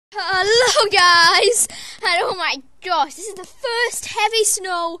Hello guys, and oh my gosh, this is the first heavy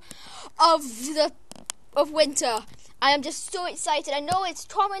snow of winter. I am just so excited. I know it's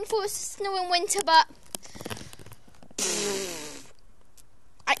common for snow in winter, but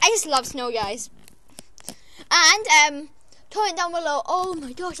I just love snow, guys. And comment down below. Oh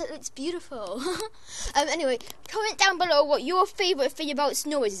my gosh, that looks beautiful. Anyway, comment down below what your favourite thing about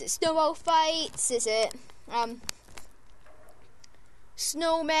snow is. Is it snowball fights? Is it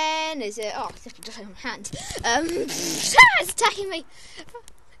snowmen? Is it just on my hand? It's attacking me.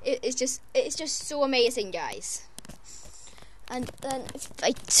 It's just so amazing, guys. And then if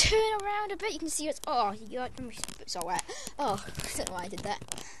I turn around a bit, you can see it's it's all wet. Oh, I don't know why I did that.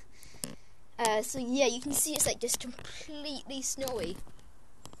 So yeah, you can see it's like just completely snowy.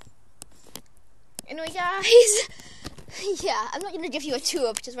 Anyway, guys, yeah, I'm not gonna give you a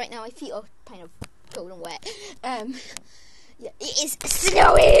tour because right now my feet are kind of cold and wet. Yeah, it is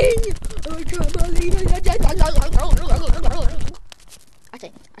snowing. I can't believe it.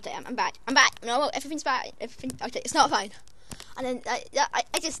 Okay, I'm back. No, everything's back. Okay, it's not fine. And then I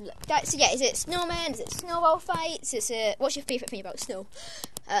just so yeah, is it snowmen? Is it snowball fights? Is it, what's your favourite thing about snow?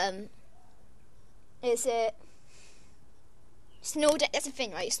 Is it that's a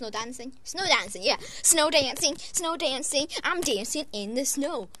thing, right? Snow dancing, yeah. Snow dancing. I'm dancing in the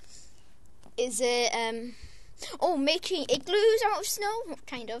snow. Is it making igloos out of snow?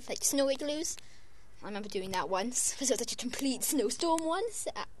 Kind of like snow igloos. I remember doing that once. It was like a complete snowstorm once,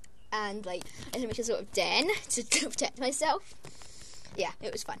 and like I had to make a sort of den to protect myself. Yeah,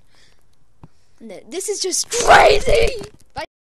 it was fun. No, this is just crazy. Bye.